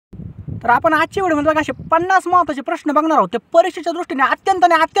तर आपण आजच्या व्हिडिओमध्ये बघा असे 50 महत्त्वाचे प्रश्न बघणार आहोत. ते परीक्षेच्या दृष्टीने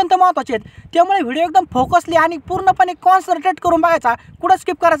अत्यंत महत्त्वाचे आहेत. त्यामुळे व्हिडिओ एकदम फोकसली आणि पूर्णपणे कॉन्सन्ट्रेट करून बघायचा. कुठं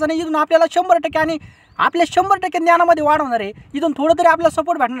स्किप करायचं नाही. इथून आपल्याला 100% आणि आपल्या 100% ज्ञानामध्ये वाढ होणार आहे. इथून थोडं तरी आपल्याला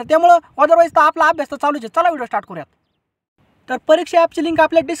सपोर्ट भेटणार. त्यामुळे अदरवाईज तर आपला अभ्यास तर चालूच आहे. चला व्हिडिओ स्टार्ट करूयात. तर परीक्षा ॲपची लिंक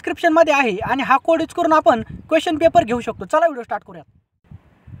आपल्या डिस्क्रिप्शनमध्ये आहे आणि हा कोड यूज करून आपण क्वेश्चन पेपर घेऊ शकतो. चला व्हिडिओ स्टार्ट करूयात.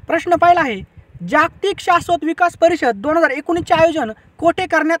 प्रश्न पहिला आहे, जागतिक शाश्वत विकास परिषद 2019चे आयोजन कोठे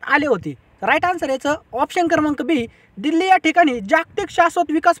करण्यात आले होते? राईट आन्सर याचं ऑप्शन क्रमांक बी, दिल्ली या ठिकाणी जागतिक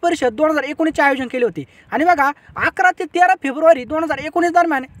शाश्वत विकास परिषद 2019चे आयोजन केले होते. आणि बघा 11 ते 13 फेब्रुवारी 2019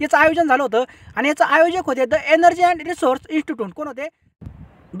 दरम्यान याचं आयोजन झालं होतं आणि याचं आयोजक होते the energy and resource institute. कोण होते?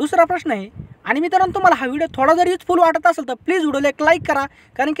 दुसरा प्रश्न आहे, आणि मित्रांनो तुम्हाला हा व्हिडिओ थोडा जर युजफुल वाटत असेल तर प्लीज व्हिडिओला एक लाईक करा.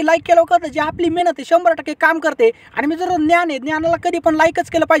 कारण की लाईक केलं कळतं जी आपली मेहनत आहे 100% काम करते. आणि मित्रांनो ज्ञान आहे, ज्ञानाला कधी पण लाईकच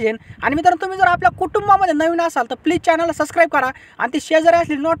केलं पाहिजे. आणि मित्रांनो तुम्ही जर आपल्या कुटुंबामध्ये नवीन असाल तर प्लीज चॅनलला सबस्क्राईब करा आणि ते शेजारी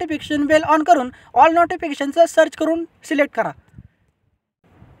असलेली नोटिफिकेशन बेल ऑन करून ऑल नोटिफिकेशनचं सर्च करून सिलेक्ट करा.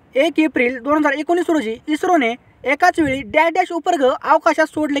 1 एप्रिल 2019 रोजी इस्रोने एकाच वेळी डॅश उपग्रह अवकाशात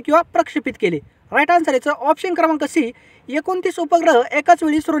सोडले किंवा प्रक्षेपित केले? राईट आन्सर याचं ऑप्शन क्रमांक सी, 29 उपग्रह एकाच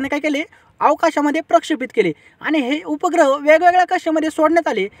वेळी इस्रोने काय केले? अवकाशामध्ये प्रक्षेपित केले. आणि हे उपग्रह वेगवेगळ्या कक्षेमध्ये सोडण्यात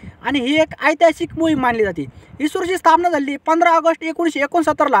आले आणि ही एक ऐतिहासिक मोहीम मानली जाते. इस्रोची स्थापना झाली 15 ऑगस्ट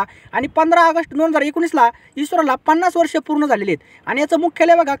 1969ला आणि 15 ऑगस्ट 2019ला इस्रोला 50 वर्ष पूर्ण झालेली आहेत. आणि याचं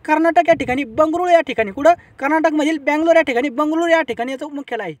मुख्यालय बघा कर्नाटक या ठिकाणी बंगळुरू या ठिकाणी. कुठं? कर्नाटकमधील बँगलोर या ठिकाणी बंगळुरू या ठिकाणी याचं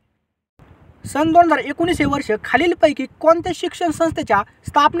मुख्यालय आहे. सन 2019 हे वर्ष खालीलपैकी कोणत्या शिक्षण संस्थेच्या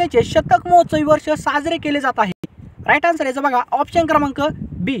स्थापनेचे शतक महोत्सवी वर्ष साजरे केले जात आहे? राईट आन्सर याचं बघा ऑप्शन क्रमांक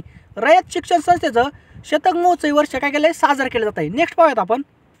बी, रयत शिक्षण संस्थेचं शतक महोत्सवी वर्ष काय केलं साजरं केलं जात आहे. नेक्स्ट पाहूयात आपण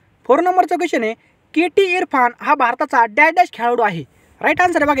 4 नंबरचं क्वेश्चन आहे, के.टी. इरफान हा भारताचा डॅश खेळाडू आहे? राईट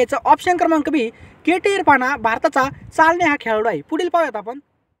आन्सर आहे बघायचं ऑप्शन क्रमांक बी, के.टी. इरफान हा भारताचा चालणे हा खेळाडू आहे. पुढील पाहूयात आपण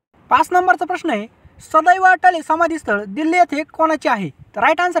 5 नंबरचा प्रश्न आहे, सदैव अटल हे समाधीस्थळ दिल्ली येथे कोणाचे आहे? तर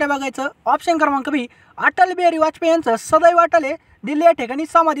राईट आन्सर आहे बघायचं ऑप्शन क्रमांक बी, अटल बिहारी वाजपेयी यांचं सदैव अटल हे दिल्ली या ठिकाणी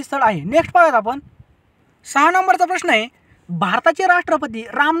समाधीस्थळ आहे. नेक्स्ट पाहूयात आपण 6 नंबरचा प्रश्न आहे, भारताचे राष्ट्रपती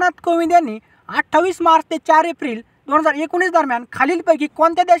रामनाथ कोविंद यांनी 28 मार्च ते 4 एप्रिल 2019 दरम्यान खालीलपैकी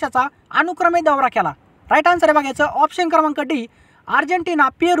कोणत्या देशाचा अनुक्रमे दौरा केला? राईट आन्सर आहे बघायचं ऑप्शन क्रमांक डी, अर्जेंटिना,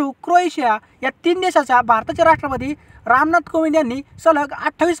 पेरू, क्रोएशिया या 3 देशाचा भारताचे राष्ट्रपती रामनाथ कोविंद यांनी सलग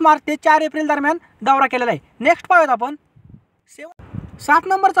 28 मार्च ते 4 एप्रिल दरम्यान दौरा केलेला आहे. नेक्स्ट पाहूयात आपण 7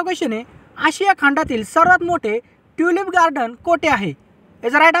 नंबरचा क्वेश्चन आहे, आशिया खंडातील सर्वात मोठे ट्युलिप गार्डन कोठे आहे?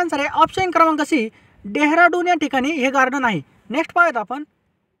 याचा राईट आन्सर आहे ऑप्शन क्रमांक सी, डेहराडून या ठिकाणी हे गार्डन आहे. नेक्स्ट पाहूयात आपण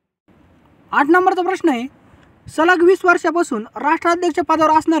 8 नंबरचा प्रश्न आहे, सलग 20 वर्षापासून राष्ट्राध्यक्ष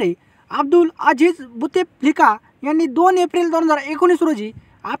पदावर असणारे अब्दुल अजीज बुतेफ्लिका यांनी 2 एप्रिल 2019 रोजी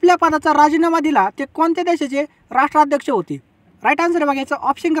आपल्या पदाचा राजीनामा दिला. ते कोणत्या देशाचे राष्ट्राध्यक्ष होते? राईट आन्सर बघायचं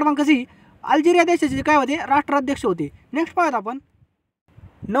ऑप्शन क्रमांक सी, अल्जेरिया देशाचे काय होते? राष्ट्राध्यक्ष होते. नेक्स्ट पाहूयात आपण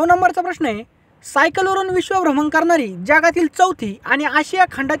 9 नंबरचा प्रश्न आहे, सायकलवरून विश्वभ्रमण करणारी जगातील चौथी आणि आशिया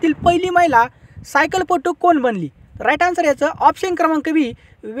खंडातील पहिली महिला सायकलपटू कोण बनली? राईट आन्सर याचं ऑप्शन क्रमांक बी,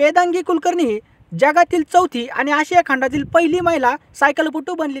 वेदांगी कुलकर्णी ही जगातील चौथी आणि आशिया खंडातील पहिली महिला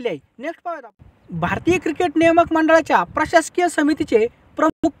सायकलपटू बनलेली आहे. नेक्स्ट पाहूयात आपण भारतीय क्रिकेट नियामक मंडळाच्या प्रशासकीय समितीचे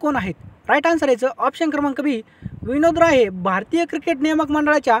प्रमुख कोण आहेत? राईट आन्सर याचं ऑप्शन क्रमांक बी, विनोद राय हे भारतीय क्रिकेट नियामक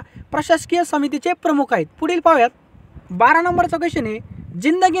मंडळाच्या प्रशासकीय समितीचे प्रमुख आहेत. पुढील पाहूयात 12 नंबरचा क्वेश्चन आहे,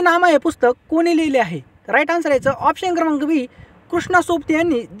 जिंदगी नामा हे पुस्तक कोणी लिहिले आहे? राईट आन्सर याचं ऑप्शन क्रमांक बी, कृष्णा सोबती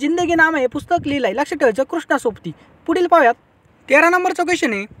यांनी जिंदगी नामा हे पुस्तक लिहिलं आहे. लक्षात ठेवायचं कृष्णा सोबती. पुढील पाहूयात 13 नंबरचा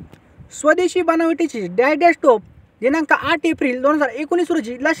क्वेश्चन आहे, स्वदेशी बनावटीची डॅश टोप दिनांक 8 एप्रिल 2019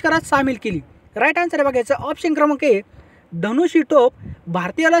 रोजी लष्करात सामील केली? राईट आन्सर आहे बघायचं ऑप्शन क्रमांक ए, धनुषी टोप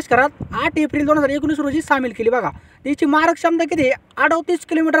भारतीय लष्करात 8 एप्रिल 2019 रोजी सामील केली. बघा तिची मारक क्षमता किती आहे? 38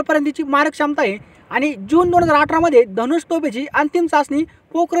 किलोमीटरपर्यंतची मारक क्षमता आहे. आणि जून 2018मध्ये धनुष तोफेची अंतिम चाचणी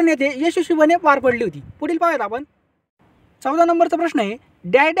पोखरण येथे यशस्वीपणे पार पडली होती. पुढील पाहूयात आपण 14 नंबरचा प्रश्न आहे,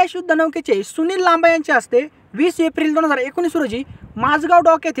 डॅश युद्ध नौकेचे सुनील लांबा यांच्या हस्ते 20 एप्रिल 2019 रोजी माझगाव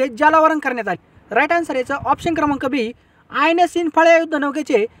डॉक येथे जलावरण करण्यात आले? राईट आन्सर याचं ऑप्शन क्रमांक बी, INS सिंधफळा युद्ध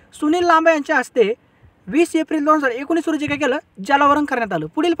नौकेचे सुनील लांबा यांच्या हस्ते 20 एप्रिल 2019 रोजी काय केलं? जलावरण करण्यात आलं.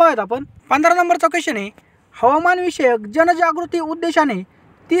 पुढील पाहूयात आपण 15 नंबरचा क्वेश्चन आहे, हवामान विषयक जनजागृती उद्देशाने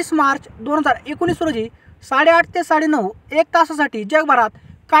 30 मार्च 2019 रोजी 8:30 ते 9:30 1 तासासाठी जगभरात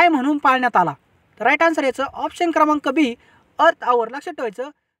काय म्हणून पाळण्यात आला? राईट आन्सर याचं ऑप्शन क्रमांक बी, अर्थ आवर. लक्षात ठेवायचं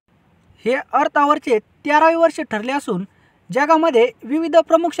हे अर्थ आवरचे 13वे वर्ष ठरले असून जगामध्ये विविध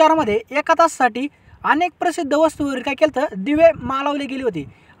प्रमुख शहरामध्ये 1 तासासाठी अनेक प्रसिद्ध वस्तूंवर काय केलं तर दिवे मालवले गेले होते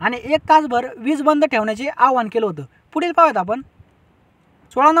आणि 1 तासभर वीज बंद ठेवण्याचे आवाहन केलं होतं. पुढील पाहूयात आपण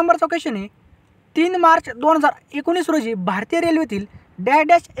 16 नंबरचा क्वेश्चन आहे, 3 मार्च 2019 रोजी भारतीय रेल्वेतील डॅश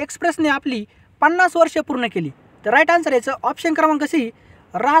डॅश एक्सप्रेसने आपली 50 वर्ष पूर्ण केली? तर राईट आन्सर याचं ऑप्शन क्रमांक सी,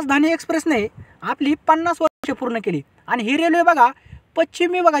 राजधानी एक्सप्रेसने आपली 50 वर्ष पूर्ण केली. आणि ही रेल्वे बघा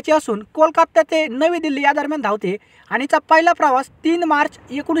पश्चिम विभागाची असून कोलकाता ते नवी दिल्ली या दरम्यान धावते आणि हिचा पहिला प्रवास 3 मार्च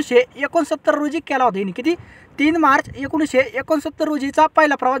 1969 रोजी केला होता. हिने किती? 3 मार्च 1969 रोजीचा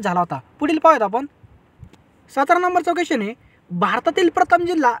पहिला प्रवास झाला होता. पुढील पाहूयात आपण 17 नंबरचा क्वेश्चन आहे, भारतातील प्रथम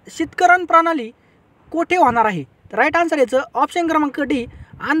जिल्हा शीतकरण प्रणाली कोठे होणार आहे? तर राईट आन्सर याचं ऑप्शन क्रमांक डी,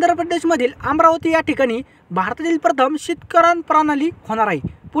 आंध्र प्रदेशमधील अमरावती या ठिकाणी भारतातील प्रथम शीतकरण प्रणाली होणार आहे.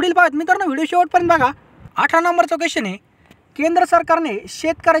 पुढील पाहत मित्रांनो, व्हिडिओ शेवटपर्यंत बघा. 18 नंबरचा क्वेश्चन आहे, केंद्र सरकारने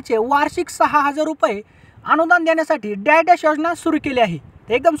शेतकऱ्याचे वार्षिक 6,000 रुपये अनुदान देण्यासाठी डॅश डॅश योजना सुरू केली आहे?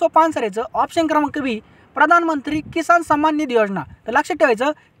 तर एकदम सोपं आन्सर याचं ऑप्शन क्रमांक बी, प्रधानमंत्री किसान सन्मान निधी योजना. तर लक्षात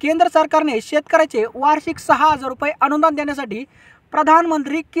ठेवायचं, केंद्र सरकारने शेतकऱ्याचे वार्षिक 6,000 रुपये अनुदान देण्यासाठी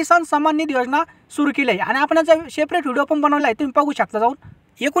प्रधानमंत्री किसान सन्मान निधी योजना सुरू केली आहे आणि आपण याचा सेपरेट व्हिडिओ पण बनवला आहे, तुम्ही बघू शकता जाऊन.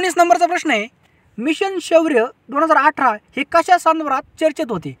 19 नंबरचा प्रश्न आहे, मिशन शौर्य 2018 हे कशा संदर्भात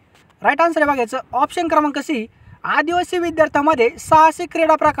चर्चेत होते? राईट आन्सर आहे बघायचं ऑप्शन क्रमांक सी, आदिवासी विद्यार्थ्यांमध्ये साहसी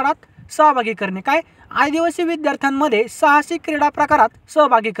क्रीडा प्रकारात सहभागी करणे. काय? आदिवासी विद्यार्थ्यांमध्ये साहसी क्रीडा प्रकारात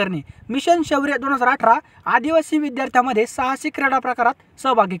सहभागी करणे. मिशन शौर्य 2018 आदिवासी विद्यार्थ्यांमध्ये साहसी क्रीडा प्रकारात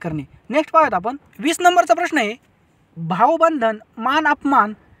सहभागी करणे. नेक्स्ट पाहूयात आपण 20 नंबरचा प्रश्न आहे, भावबंधन, मान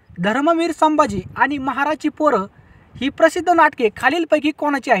अपमान, धर्मवीर संभाजी आणि महाराजची पोरं ही प्रसिद्ध नाटके खालीलपैकी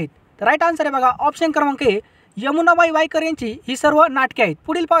कोणाची आहेत? तर राईट आन्सर आहे बघा ऑप्शन क्रमांक ए, यमुनाबाई वाईकर यांची ही सर्व नाटके आहेत.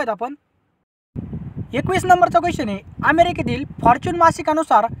 पुढील पाहूयात आपण 21 नंबरचा क्वेश्चन आहे, अमेरिकेतील फॉर्च्यून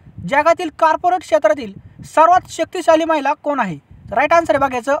मासिकानुसार जगातील कॉर्पोरेट क्षेत्रातील सर्वात शक्तिशाली महिला कोण आहे? राईट आन्सर आहे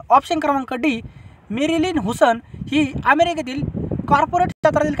बघायचं ऑप्शन क्रमांक डी, मेरिलिन हुसन ही अमेरिकेतील कॉर्पोरेट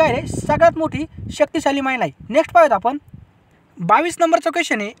क्षेत्रातील काय आहे सगळ्यात मोठी शक्तिशाली महिला आहे. नेक्स्ट पाहूयात आपण 22 नंबरचा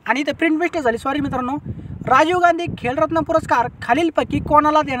क्वेश्चन आहे आणि इथे प्रिंट मिस्टेक झाली, सॉरी मित्रांनो. राजीव गांधी खेलरत्न पुरस्कार खालीलपैकी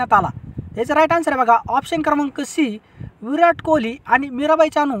कोणाला देण्यात आला? याचं राईट आन्सर आहे बघा ऑप्शन क्रमांक सी, विराट कोहली आणि मीराबाई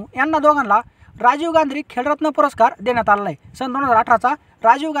चानू यांना दोघांना राजीव गांधी खेलरत्न पुरस्कार देण्यात आला आहे. सन 2018चा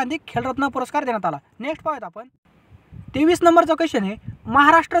राजीव गांधी खेलरत्न पुरस्कार देण्यात आला. नेक्स्ट पाहूयात आपण 23 नंबरचा क्वेश्चन आहे,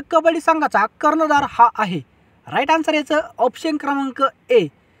 महाराष्ट्र कबड्डी संघाचा कर्णधार हा आहे? राईट आन्सर याचं ऑप्शन क्रमांक ए,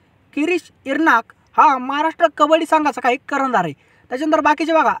 किरीश इर्नाक हा महाराष्ट्र कबड्डी संघाचा काही कर्णधार आहे. त्याच्यानंतर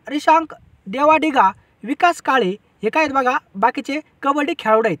बाकीचे बघा रिशांक देवाडिगा, विकास काळे हे काय आहेत बघा बाकीचे कबड्डी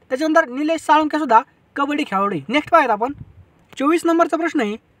खेळाडू आहेत. त्याच्यानंतर निलेश साळुंके सुद्धा कबड्डी खेळाडू आहे. नेक्स्ट पाहूयात आपण 24 नंबरचा प्रश्न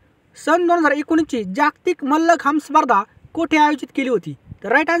आहे, सन 2019ची जागतिक मल्लखांब स्पर्धा कोठे आयोजित केली होती?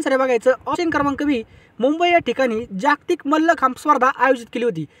 तर राईट आन्सर आहे बघायचं ऑप्शन क्रमांक बी, मुंबई या ठिकाणी जागतिक मल्लखांब स्पर्धा आयोजित केली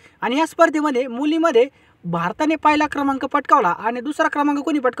होती आणि या स्पर्धेमध्ये मुलीमध्ये भारताने पहिला क्रमांक पटकावला आणि दुसरा क्रमांक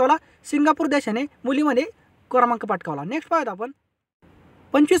कोणी पटकावला? सिंगापूर देशाने मुलीमध्ये क्रमांक पटकावला. नेक्स्ट पाहूयात आपण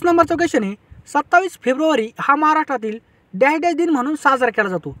 25 नंबरचा क्वेश्चन आहे, 27 फेब्रुवारी हा महाराष्ट्रातील डॅश डॅश दिन म्हणून साजरा केला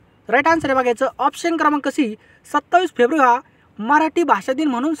जातो? राईट आन्सर आहे बघायचं ऑप्शन क्रमांक सी, 27 फेब्रुवारी हा मराठी भाषा दिन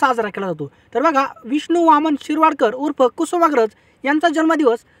म्हणून साजरा केला जातो. तर बघा विष्णू वामन शिरवाडकर उर्फ कुसुमाग्रज यांचा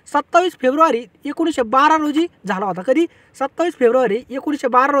जन्मदिवस 27 फेब्रुवारी 1912 रोजी झाला होता. कधी? 27 फेब्रुवारी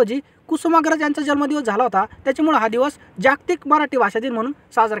 1912 रोजी कुसुमाग्रज यांचा जन्मदिवस झाला होता, त्याच्यामुळे हा दिवस जागतिक मराठी भाषा दिन म्हणून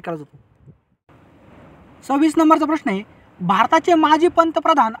साजरा केला जातो. 26 नंबरचा प्रश्न आहे, भारताचे माजी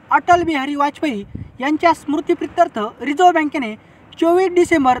पंतप्रधान अटल बिहारी वाजपेयी यांच्या स्मृतीप्रित्यर्थ रिझर्व्ह बँकेने 24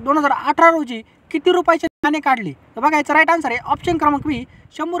 डिसेंबर 2018 रोजी किती रुपयाचे नाणे काढले? तर बघा याचा राईट आन्सर आहे ऑप्शन क्रमांक बी,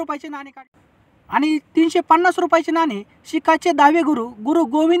 100 रुपयाचे नाणे काढले. आणि 350 रुपयाचे नाणे शिखाचे दहावे गुरु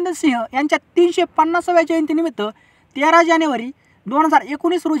गोविंद सिंह यांच्या 350व्या जयंतीनिमित्त 13 जानेवारी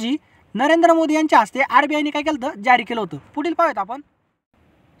 2019 रोजी नरेंद्र मोदी यांच्या हस्ते RBIने काय केलं होतं? जारी केलं होतं. पुढील पाहूयात आपण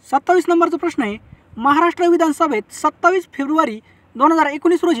 27 नंबरचा प्रश्न आहे, महाराष्ट्र विधानसभेत 27 फेब्रुवारी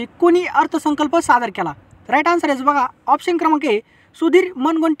 2019 रोजी कोणी अर्थसंकल्प सादर केला? राईट आन्सर आहे बघा ऑप्शन क्रमांक ए, सुधीर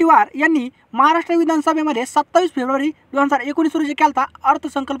मुनगंटीवार यांनी महाराष्ट्र विधानसभेमध्ये 27 फेब्रुवारी 2019 रोजी केला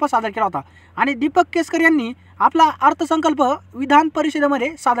अर्थसंकल्प सादर केला होता आणि दीपक केसकर यांनी आपला अर्थसंकल्प विधान परिषदेमध्ये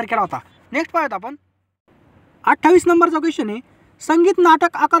सादर केला होता. नेक्स्ट पाहूयात आपण 28 नंबरचा क्वेश्चन आहे, संगीत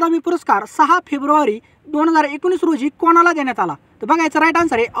नाटक अकादमी पुरस्कार 6 फेब्रुवारी 2019 रोजी कोणाला देण्यात आला? तर बघा याचा राईट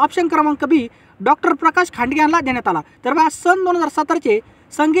आन्सर आहे ऑप्शन क्रमांक बी, डॉक्टर प्रकाश खांडगे यांना देण्यात आला. तर बघा सन 2017चे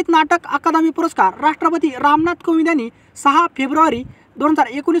संगीत नाटक अकादमी पुरस्कार राष्ट्रपती रामनाथ कोविंद यांनी 6 फेब्रुवारी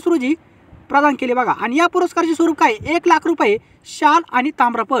 2019 रोजी प्रदान केले बघा आणि या पुरस्काराचे स्वरूप काय? 1 लाख रुपये, शाल आणि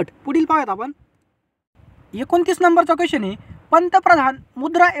ताम्रपट. पुढील पाहूयात आपण 29 नंबरचा क्वेश्चन आहे, पंतप्रधान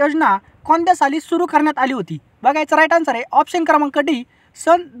मुद्रा योजना कोणत्या साली सुरू करण्यात आली होती? बघा याचा राईट आन्सर आहे ऑप्शन क्रमांक डी,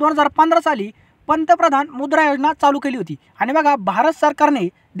 सन 2015 साली पंतप्रधान मुद्रा योजना चालू केली होती आणि बघा भारत सरकारने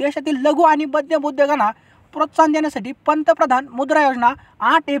देशातील लघु आणि मध्यम उद्योगांना प्रोत्साहन देण्यासाठी पंतप्रधान मुद्रा योजना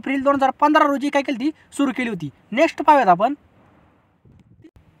 8 एप्रिल 2015 रोजी काय केली ती? सुरू केली होती. नेक्स्ट पाहूयात आपण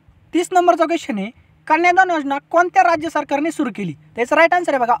 30 नंबरचा क्वेश्चन आहे, कन्यादान योजना कोणत्या राज्य सरकारने सुरू केली? त्याचं राईट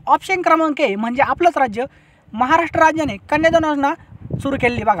आन्सर आहे बघा ऑप्शन क्रमांक ए म्हणजे आपलंच राज्य महाराष्ट्र राज्याने कन्यादान योजना सुरू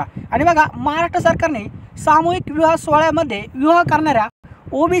केलेली बघा. आणि बघा महाराष्ट्र सरकारने सामूहिक विवाह सोहळ्यामध्ये विवाह करणाऱ्या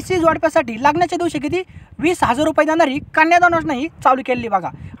ओबीसी जोडप्यासाठी लग्नाच्या दिवशी किती 20,000 रुपये देणारी कन्यादान योजना ही चालू केलेली बघा.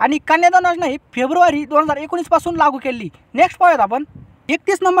 आणि कन्यादान योजना ही फेब्रुवारी 2019 पासून लागू केली. नेक्स्ट पाहूयात आपण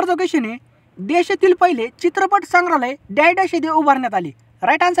 31 नंबरचा क्वेश्चन आहे, देशातील पहिले चित्रपट संग्रहालय डॅश येथे उभारण्यात आले.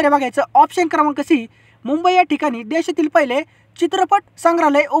 राईट आन्सर आहे बघा याचं ऑप्शन क्रमांक सी मुंबई या ठिकाणी देशातील पहिले चित्रपट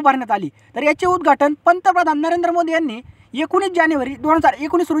संग्रहालय उभारण्यात आली. तर याचे उद्घाटन पंतप्रधान नरेंद्र मोदी यांनी 19 जानेवारी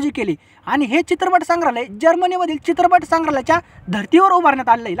 2019 रोजी केले. आणि हे चित्रपट संग्रहालय जर्मनीमधील चित्रपट संग्रहालयाच्या धर्तीवर उभारण्यात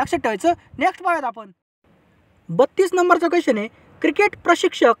आले आहे, लक्षात ठेवायचं. नेक्स्ट पाहूयात आपण 32 नंबरचा क्वेश्चन आहे, क्रिकेट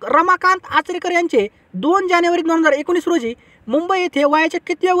प्रशिक्षक रमाकांत आचरेकर यांचे 2 जानेवारी 2019 रोजी मुंबई येथे वयाच्या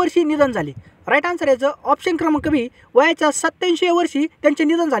कितव्या वर्षी निधन झाले? राईट आन्सर याचं ऑप्शन क्रमांक बी वयाच्या 87व्या वर्षी त्यांचे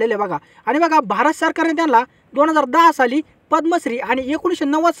निधन झालेले बघा. आणि बघा भारत सरकारने त्यांना 2010 साली पद्मश्री आणि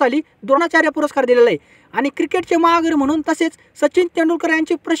 1990 साली द्रोणाचार्य पुरस्कार दिलेला आहे. आणि क्रिकेटचे महावीर म्हणून तसेच सचिन तेंडुलकर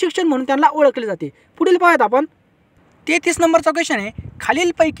यांचे प्रशिक्षण म्हणून त्यांना ओळखले जाते. पुढील पाहूयात आपण 33 नंबरचा क्वेश्चन आहे,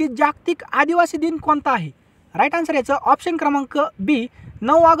 खालीलपैकी जागतिक आदिवासी दिन कोणता आहे? राईट आन्सर याचं ऑप्शन क्रमांक बी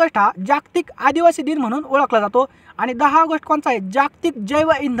 9 ऑगस्ट हा जागतिक आदिवासी दिन म्हणून ओळखला जातो. आणि 10 ऑगस्ट कोणता आहे? जागतिक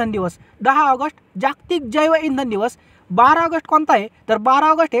जैव इंधन दिवस. 10 ऑगस्ट जागतिक जैव इंधन दिवस. 12 ऑगस्ट कोणता आहे? तर 12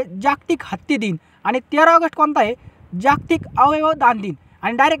 ऑगस्ट आहे जागतिक हत्ती दिन. आणि 13 ऑगस्ट कोणता आहे? जागतिक अवयव दान दिन.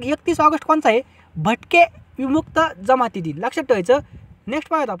 आणि डायरेक्ट 31 ऑगस्ट कोणता आहे? भटके विमुक्त जमाती दिन, लक्षात ठेवायचं. नेक्स्ट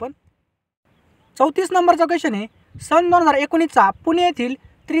पाहूयात आपण 34 नंबरचा क्वेश्चन आहे, सन 2019चा पुणे येथील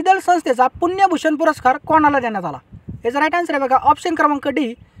त्रिदल संस्थेचा पुण्यभूषण पुरस्कार कोणाला देण्यात आला? याचा राईट आन्सर आहे बघा ऑप्शन क्रमांक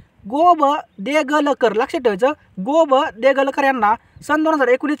डी गो ब देगलकर, लक्षात ठेवायचं. गो ब देगलकर यांना सन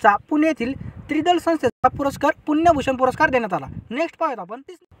 2019चा पुणे येथील त्रिदल संस्थेचा पुरस्कार पुण्यभूषण पुरस्कार देण्यात आला. नेक्स्ट पाहूयात आपण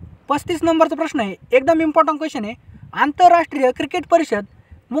 35 नंबरचा प्रश्न आहे, एकदम इम्पॉर्टंट क्वेश्चन आहे, आंतरराष्ट्रीय क्रिकेट परिषद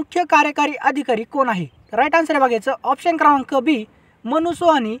मुख्य कार्यकारी अधिकारी कोण आहे? राईट आन्सर आहे बघा याचं ऑप्शन क्रमांक बी मनू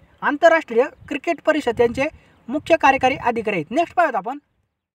सोहानी आंतरराष्ट्रीय क्रिकेट परिषद यांचे मुख्य कार्यकारी अधिकारी आहेत. नेक्स्ट पाहूयात आपण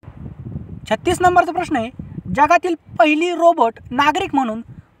 36 नंबरचा प्रश्न आहे, जगातील पहिली रोबोट नागरिक म्हणून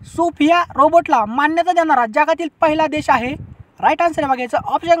सोफिया रोबोटला मान्यता देणारा जगातील पहिला देश आहे? राईट आन्सर आहे बघा याचं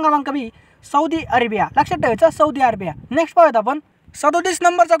ऑप्शन क्रमांक बी सौदी अरेबिया, लक्षात ठेवायचं सौदी अरेबिया. नेक्स्ट पाहूयात आपण 37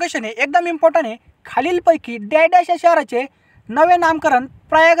 नंबरचा क्वेश्चन आहे, एकदम इम्पॉर्टंट आहे, खालीलपैकी डॅश या शहराचे नवे नामकरण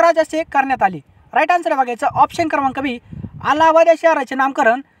प्रयागराज असे करण्यात आले? राईट आन्सर आहे बघा याचं ऑप्शन क्रमांक बी अलाहाबाद या शहराचे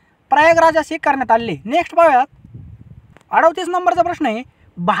नामकरण प्रयागराज असे करण्यात आले. नेक्स्ट पाहूयात 38 नंबरचा प्रश्न आहे,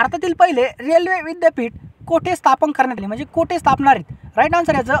 भारतातील पहिले रेल्वे विद्यापीठ कोठे स्थापन करण्यात आले, म्हणजे कोठे स्थापणार आहेत? राईट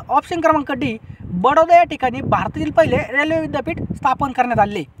आन्सर याचं ऑप्शन क्रमांक डी बडोदा या ठिकाणी भारतातील पहिले रेल्वे विद्यापीठ स्थापन करण्यात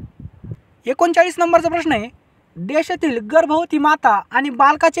आले. 39 नंबरचा प्रश्न आहे, देशातील गर्भवती माता आणि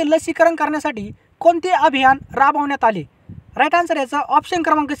बालकाचे लसीकरण करण्यासाठी कोणते अभियान राबवण्यात आले? राईट आन्सर याचं ऑप्शन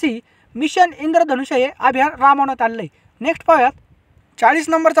क्रमांक सी मिशन इंद्रधनुष्य हे अभियान राबवण्यात आले. नेक्स्ट पाहूयात 40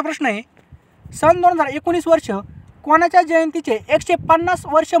 नंबरचा प्रश्न आहे, सन 2019 वर्ष कोणाच्या जयंतीचे 150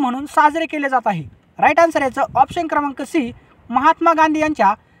 वर्ष म्हणून साजरे केले जात आहे? राईट आन्सर याचं ऑप्शन क्रमांक सी महात्मा गांधी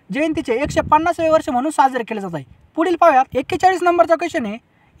यांच्या जयंतीचे 150वे वर्ष म्हणून साजरे केले जात आहे. पुढील पाहूयात 41 नंबरचा क्वेश्चन आहे,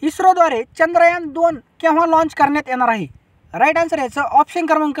 इस्रोद्वारे चंद्रयान 2 केव्हा लॉन्च करण्यात येणार आहे? राईट आन्सर याचं ऑप्शन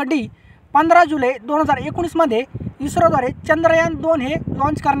क्रमांक डी 15 जुलै 2019 मध्ये इस्रोद्वारे चंद्रयान 2 हे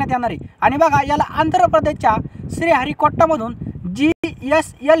लॉन्च करण्यात येणार आहे. आणि बघा याला आंध्र प्रदेशच्या श्रीहरिकोट्टामधून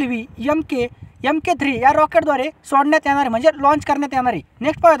GSLV MK3 या रॉकेटद्वारे सोडण्यात येणार आहे, म्हणजे लॉन्च करण्यात येणार आहे.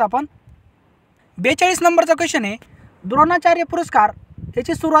 नेक्स्ट पाहूयात आपण 42 नंबरचा क्वेश्चन आहे, द्रोणाचार्य पुरस्कार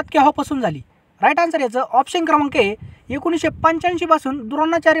याची सुरुवात केव्हापासून झाली? राईट आन्सर याचं ऑप्शन क्रमांक ए 1985 पासून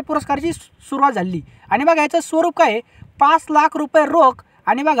द्रोणाचार्य पुरस्काराची सुरुवात झाली. आणि बघा याचं स्वरूप काय आहे? 5 लाख रुपये रोख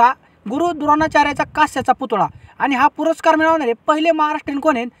आणि बघा गुरु द्रोणाचार्याचा कास्याचा पुतळा. आणि हा पुरस्कार मिळवणारे पहिले महाराष्ट्रीयन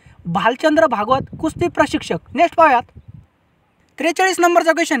कोण आहेत? भालचंद्र भागवत कुस्ती प्रशिक्षक. नेक्स्ट पाहूयात 43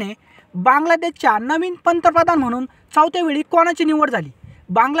 नंबरचा क्वेश्चन आहे, बांगलादेशच्या नवीन पंतप्रधान म्हणून 4थ्या वेळी कोणाची निवड झाली?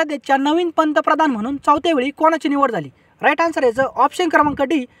 बांगलादेशच्या नवीन पंतप्रधान म्हणून 4थ्या वेळी कोणाची निवड झाली? राईट आन्सर याचं ऑप्शन क्रमांक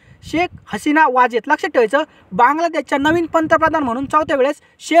डी शेख हसीना वाजेद, लक्षात ठेवायचं. बांगलादेशच्या नवीन पंतप्रधान म्हणून 4थ्या वेळेस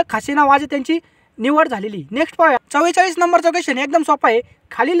शेख हसीना वाजेद यांची निवड झालेली. नेक्स्ट पाहूया 44 नंबरचा क्वेश्चन एकदम सोपा आहे,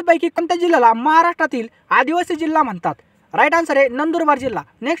 खालीलपैकी कोणत्या जिल्ह्याला महाराष्ट्रातील आदिवासी जिल्हा म्हणतात? राईट आन्सर आहे नंदुरबार जिल्हा.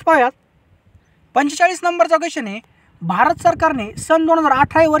 नेक्स्ट पाहूयात 45 नंबरचा क्वेश्चन आहे, भारत सरकारने सन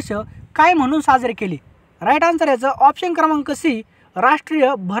 2018 वर्ष काय म्हणून साजरे केले? राईट आन्सर याचं ऑप्शन क्रमांक सी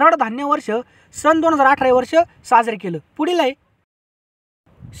राष्ट्रीय भरड धान्य वर्ष सन 2018 वर्ष साजरे केलं. पुढील आहे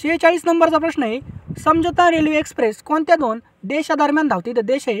 46 नंबरचा प्रश्न आहे, समझोता रेल्वे एक्सप्रेस कोणत्या 2 देशादरम्यान धावते? तर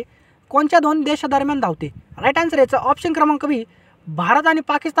देश आहे कोणत्या 2 देशादरम्यान धावते? राईट आन्सर याचं ऑप्शन क्रमांक बी भारत आणि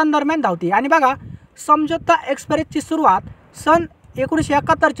पाकिस्तान दरम्यान धावते. आणि बघा, समझोता एक्सप्रेसची सुरुवात सन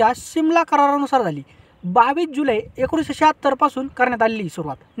 1971च्या शिमला करारानुसार झाली. 22 जुलै 1976 पासून करण्यात आलेली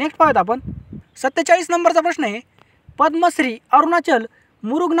सुरुवात. नेक्स्ट पाहूयात आपण 47 नंबरचा प्रश्न आहे. पद्मश्री अरुणाचल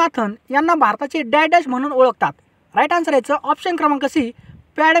मुरुगनाथन यांना भारताचे डॅश म्हणून ओळखतात. राईट आन्सर याचं ऑप्शन क्रमांक सी,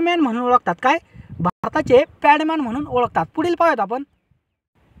 पॅडमॅन म्हणून ओळखतात. काय? भारताचे पॅडमॅन म्हणून ओळखतात. पुढील पाहूयात आपण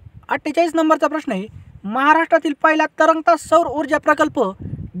 48 नंबरचा प्रश्न आहे. महाराष्ट्रातील पहिला तरंगता सौर ऊर्जा प्रकल्प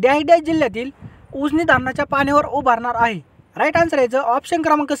डॅश जिल्ह्यातील उजनी धरणाच्या पाण्यावर उभारणार आहे. राईट आन्सर याचं ऑप्शन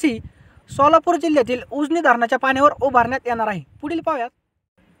क्रमांक सी, सोलापूर जिल्ह्यातील उजनी धरणाच्या पाण्यावर उभारण्यात येणार आहे. पुढील पाहूयात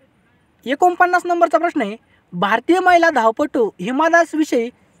 49 नंबरचा प्रश्न आहे. भारतीय महिला धावपटू हिमा दास विषयी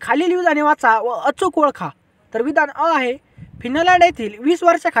खालील विधाने वाचा व अचूक ओळखा. तर विधान अ आहे, फिनलँड येथील 20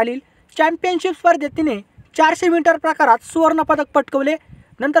 वर्षाखालील चॅम्पियनशिप स्पर्धेत तिने 400 मीटर प्रकारात सुवर्णपदक पटकवले.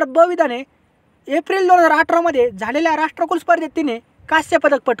 नंतर ब विधाने, एप्रिल 2018 झालेल्या राष्ट्रकुल स्पर्धेत तिने कांस्य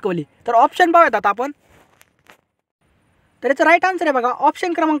पदक पटकवले. तर ऑप्शन पाहूयात आता आपण. तर याचं राईट आन्सर आहे बघा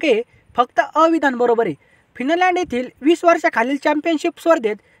ऑप्शन क्रमांक ए, फक्त अ विधान बरोबर आहे. फिनलँड येथील 20 वर्षाखालील चॅम्पियनशिप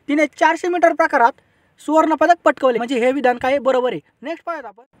स्पर्धेत तिने 400 मीटर प्रकारात सुवर्णपदक पटकवले. म्हणजे हे विधान काय बरोबर आहे. नेक्स्ट पाहूयात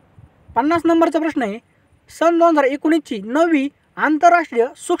आपण 50 नंबरचा प्रश्न आहे. सन 2019ची 9वी आंतरराष्ट्रीय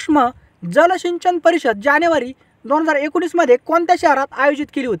सूक्ष्म जलसिंचन परिषद जानेवारी 2019 कोणत्या शहरात आयोजित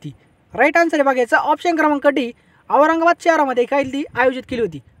केली होती. राईट आन्सर आहे बघायचा ऑप्शन क्रमांक डी, औरंगाबाद शहरामध्ये ती आयोजित केली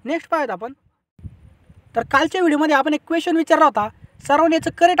होती. नेक्स्ट पाहूयात आपण. तर कालच्या व्हिडिओमध्ये आपण एक क्वेश्चन विचारला होता, सर्वांनी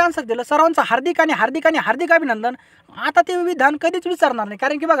याचं करेक्ट आन्सर दिलं. सर्वांचं हार्दिक अभिनंदन. आता ते विधान कधीच विचारणार नाही,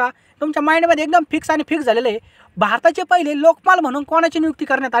 कारण की बघा तुमच्या माइंडमध्ये एकदम फिक्स झालेलं आहे. भारताचे पहिले लोकपाल म्हणून कोणाची नियुक्ती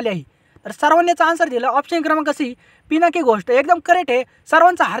करण्यात आली आहे. तर सर्वांनी याचा आन्सर दिलं ऑप्शन क्रमांक सी, पिनाकी घोष. एकदम करेक्ट आहे.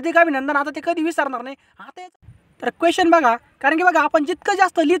 सर्वांचं हार्दिक अभिनंदन. आता ते कधी विसरणार नाही. आता तर क्वेश्चन बघा, कारण की बघा आपण जितकं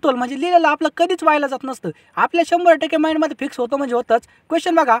जास्त लिहितो म्हणजे लिहिलेलं आपलं कधीच व्हायला जात नसतं. आपल्या 100% माइंडमध्ये फिक्स होतं म्हणजे होतंच.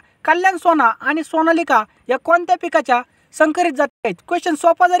 क्वेश्चन बघा, कल्याण सोना आणि सोनालिका या कोणत्या पिकाच्या संकरित जाती आहेत. क्वेश्चन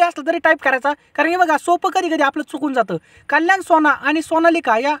सोपा जरी असला तरी टाईप करायचा, कारण की बघा सोपं कधी आपलं चुकून जातं. कल्याण सोना आणि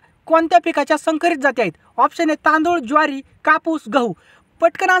सोनालिका या कोणत्या पिकाच्या संकरित जाती आहेत. ऑप्शन आहे तांदूळ, ज्वारी, कापूस, गहू.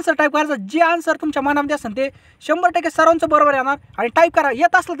 पटकन आन्सर टाईप करायचा. जे आन्सर तुमच्या मनामध्ये असेल ते 100% सर्वांचं बरोबर येणार. आणि टाईप करा,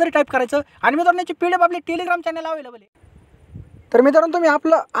 येत असलं तरी टाईप करायचं. आणि मित्रांनो याची PDF आपल्या टेलिग्राम चॅनल अवेलेबल आहे. तर मित्रांनो तुम्ही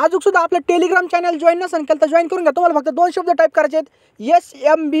आपलं टेलिग्राम चॅनल जॉईन नसेल केलं तर जॉईन करून घ्या. तुम्हाला फक्त 2 शब्द टाईप करायचे आहेत,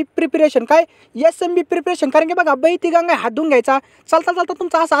 SMB प्रिपरेशन. काय SMB प्रिपरेशन, कारण की बघा ती गंगा हात धुवून घ्यायचा. चालता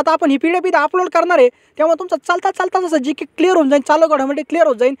तुमचा असा, आता आपण ही PDF इथं अपलोड करणार आहे, त्यामुळे तुमचं चालता असं जी की क्लिअर होऊन जाईल, चालू घडामोडी क्लिअर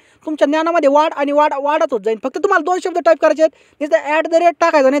होत जाईल. तुमच्या ज्ञानामध्ये वाढत होत जाईल. फक्त तुम्हाला 2 शब्द टाईप करायचे आहेत. तिथं @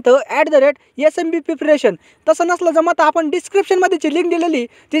 टाकायचं, नाही तर @SMB प्रिपरेशन. तसं नसलं जमत आपण डिस्क्रिप्शनमध्ये लिंक दिलेली,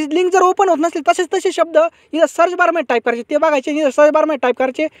 ती लिंक जर ओपन होत नसली तसे शब्द इथं सर्च बारमध्ये टाईप करायचे, ते बघायचे. सर्च बारमध्ये टाईप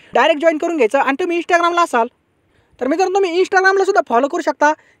करायचे, डायरेक्ट जॉईन करून घ्यायचं. आणि तुम्ही इंस्टाग्रामला असाल तर मित्रांनो तुम्ही इंस्टाग्रामला सुद्धा फॉलो करू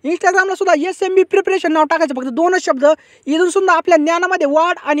शकता. इंस्टाग्रामला सुद्धा SMB प्रिपरेशन नाव टाकायचं. फक्त 2च शब्द. इथून सुद्धा आपल्या ज्ञानामध्ये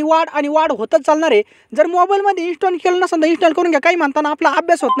वाढ होतच चालणार आहे. जर मोबाईलमध्ये इन्स्टॉल केलं नसेल तर इन्स्टॉल करून घ्या. काही म्हणताना आपला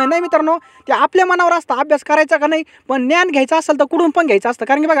अभ्यास होत नाही मित्रांनो, ते आपल्या मनावर असतं अभ्यास करायचा का नाही. पण ज्ञान घ्यायचं असेल तर कुठून पण घ्यायचं असतं.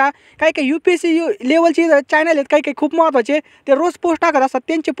 कारण की बघा काही UPSC लेवलची चॅनल आहेत, काही खूप महत्त्वाचे, ते रोज पोस्ट टाकत असतात.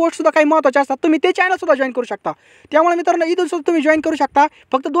 त्यांचे पोस्टसुद्धा काही महत्त्वाचे असतात. तुम्ही ते चॅनलसुद्धा जॉईन करू शकता. त्यामुळे मित्रांनो इथून सुद्धा तुम्ही जॉईन करू शकता.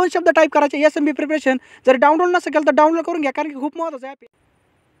 फक्त 2 शब्द टाईप करायचे, SMB प्रिपरेशन. जर डाउनलोड नसेल केलं तर डाउनलोड करून घ्या, कारण की खूप महत्त्वाचं आहे.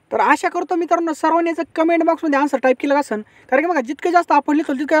 तर आशा करतो मित्रांनो सर्वांनी कमेंट बॉक्समध्ये आन्सर टाईप केलं असेल, कारण की बघा जितकं जास्त आपण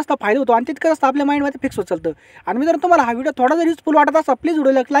लिहितो तितकं जास्त फायदा होतो आणि तितकं जास्त आपल्या माइंडमध्ये फिक्स होत चालतं. आणि मित्रांनो तुम्हाला हा व्हिडिओ थोडा जर युजफुल वाटत असा प्लीज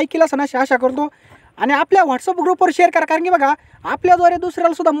व्हिडिओला लाईक केला असं अशी आशा करतो. आणि आपल्या व्हॉट्सअप ग्रुपवर शेअर करा, कारण की बघा आपल्याद्वारे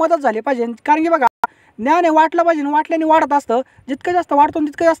दुसऱ्याला सुद्धा मदत झाली पाहिजे. कारण की बघा ज्ञान हे वाटलं पाहिजे, वाटल्याने वाढत असतं. जितकं जास्त वाढतो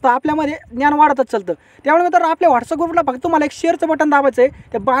तितकं जास्त आपल्यामध्ये ज्ञान वाढतच चालतं. त्यामुळे मित्रांनो आपल्या व्हॉट्सअप ग्रुपला फक्त तुम्हाला एक शेअरचं बटन दाबायचं आहे,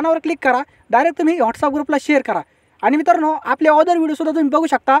 त्या बाणावर क्लिक करा, डायरेक्ट तुम्ही व्हॉट्सअप ग्रुपला शेअर करा. आणि मित्रांनो आपले अदर व्हिडिओसुद्धा तुम्ही बघू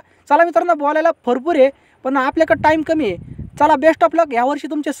शकता. चला मित्रांनो बोलायला भरपूर आहे पण आपल्याकडे टाईम कमी आहे. चला बेस्ट ऑफ लक. यावर्षी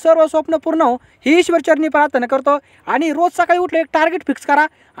तुमचे सर्व स्वप्न पूर्ण हो ही ईश्वरचरणी प्रार्थना करतो. आणि रोज सकाळी उठले एक टार्गेट फिक्स करा.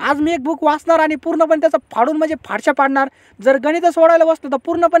 आज मी एक बुक वाचणार आणि पूर्णपणे त्याचा फाडून म्हणजे फाडशा पाडणार. जर गणित सोडायला बसलं तर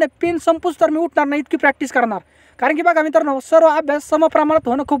पूर्णपणे पेन संपूच तर मी उठणार नाही, इतकी प्रॅक्टिस करणार. कारण की बघा मित्रांनो सर्व अभ्यास समप्रमाणात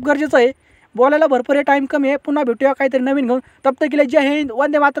होणं खूप गरजेचं आहे. बोलायला भरपूर आहे, टाईम कमी आहे. पुन्हा भेटूया काहीतरी नवीन घेऊन. तब तक के लिए जय Hind,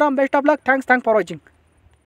 Vande Mataram, best of luck. Thanks for watching.